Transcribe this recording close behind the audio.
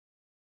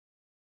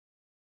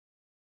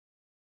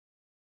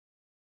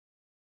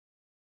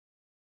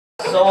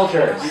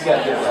soldiers. You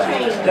got good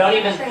one. Don't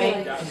even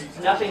think,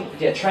 nothing,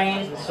 yeah,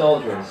 trains and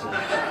soldiers.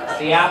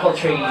 The apple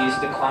tree you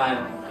used to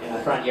climb in the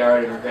front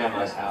yard of your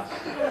grandma's house.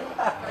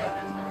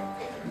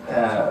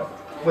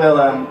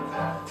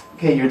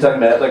 Okay, you were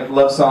talking about like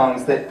love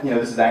songs that,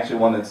 this is actually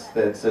one that's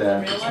it's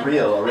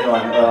real, a real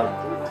one.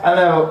 I don't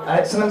know,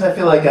 sometimes I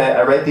feel like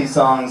I write these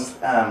songs,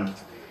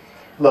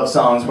 love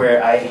songs,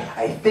 where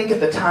I think at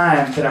the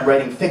time that I'm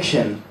writing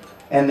fiction,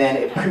 and then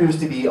it proves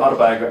to be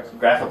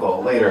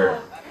autobiographical later.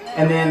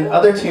 And then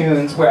other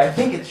tunes where I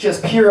think it's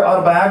just pure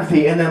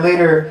autobiography, and then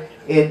later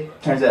it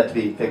turns out to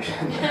be fiction.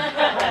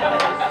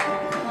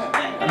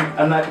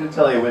 I'm not going to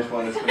tell you which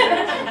one is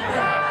compared to.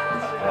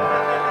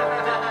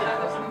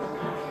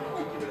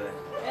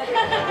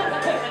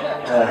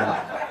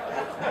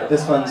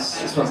 This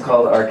one's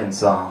called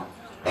Arkansas.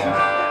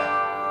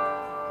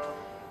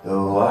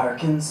 Oh,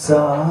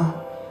 Arkansas,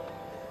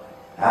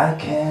 I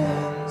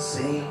can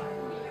see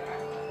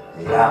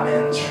that I'm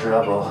in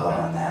trouble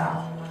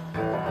now.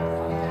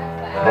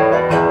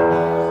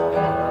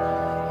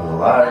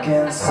 Oh,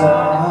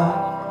 Arkansas,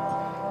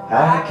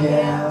 I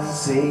can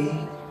see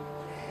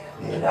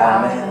that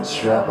I'm in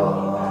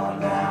trouble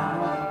now.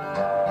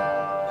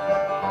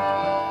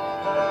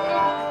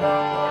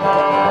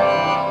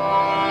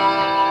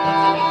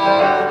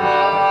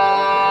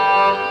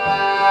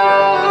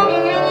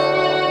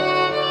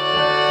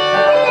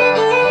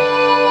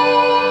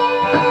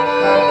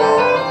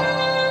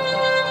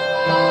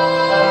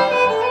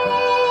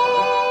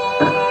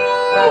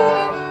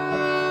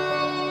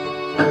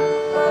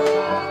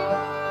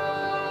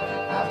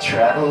 I've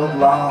traveled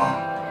long,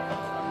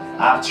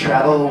 I've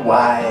traveled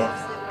wide,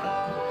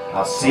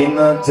 I've seen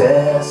the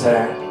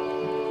desert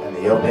and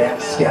the open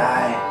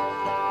sky,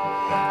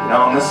 and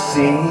on the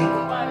sea,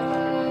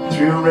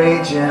 through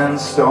raging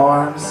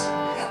storms,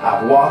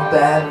 I've walked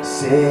that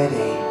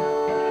city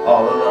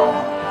all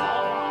alone.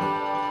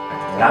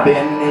 And I've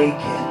been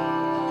naked,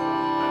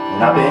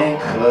 and I've been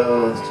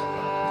clothed,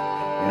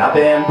 and I've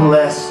been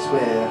blessed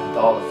with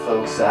all the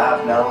folks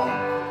I've known.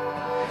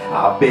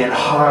 I've been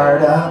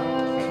hard up,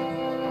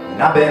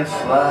 and I've been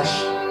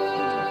flush,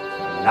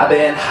 and I've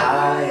been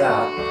high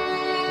up,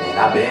 and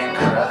I've been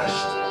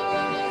crushed.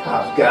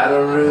 I've got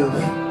a roof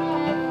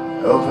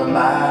over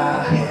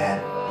my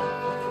head,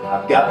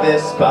 I've got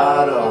this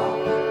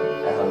bottle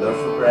and a loaf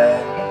of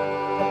bread,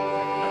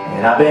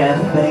 and I've been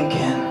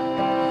thinking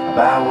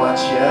about what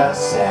you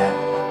said,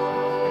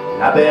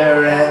 and I've been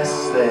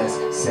restless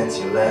since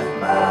you left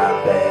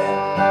my bed.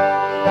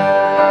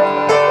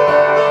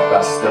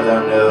 I still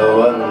don't know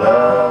what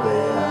love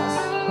is,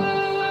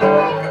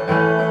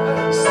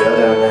 still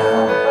don't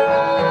know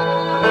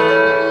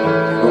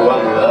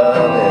what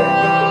love is.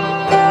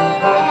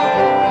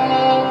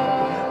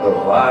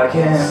 Oh,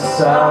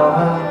 Arkansas,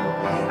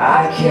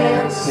 I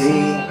can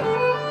see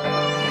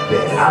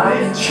that I'm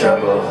in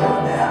trouble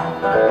now.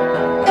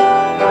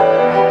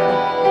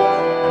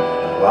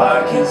 Oh,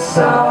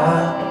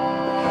 Arkansas,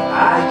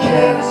 I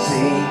can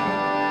see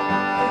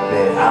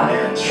that I'm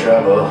in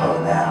trouble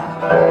now.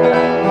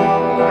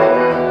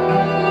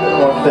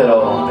 More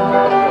fiddle.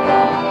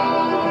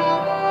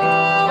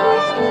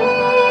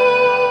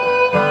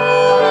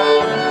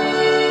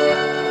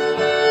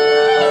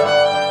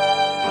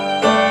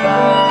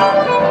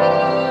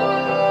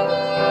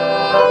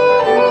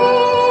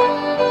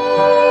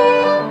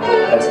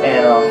 That's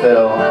Ann on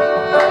fiddle.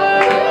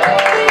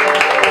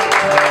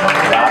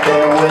 I've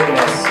been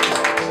witness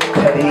to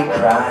petty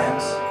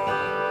crimes,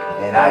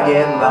 and I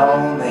get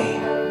lonely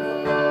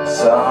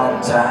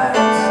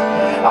sometimes.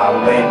 I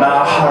lay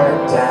my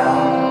heart down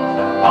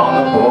on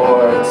the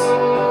boards,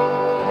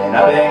 and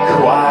I've been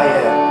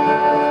quiet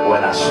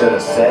when I should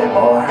have said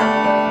more.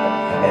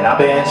 And I've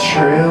been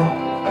true,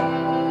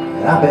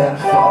 and I've been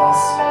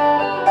false.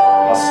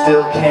 I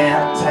still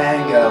can't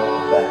tango,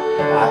 but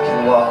I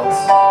can waltz.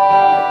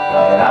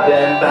 And I've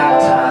been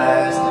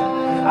baptized,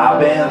 I've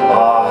been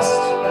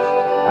lost.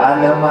 I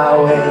know my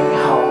way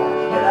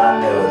home, and I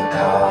know the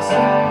cost.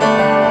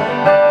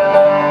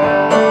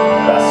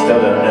 I still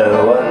don't know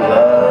what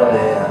love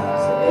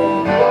is.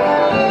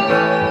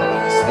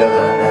 Still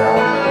don't know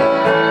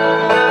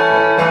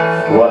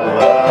what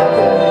love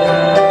is.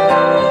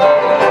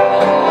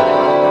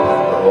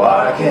 Oh,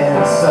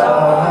 Arkansas,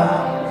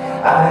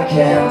 I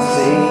can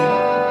see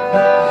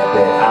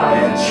that I'm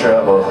in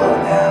trouble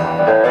now.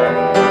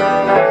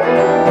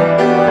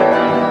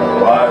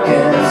 Oh,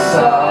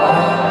 Arkansas,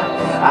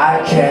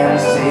 I can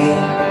see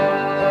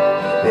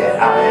that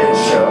I'm in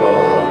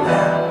trouble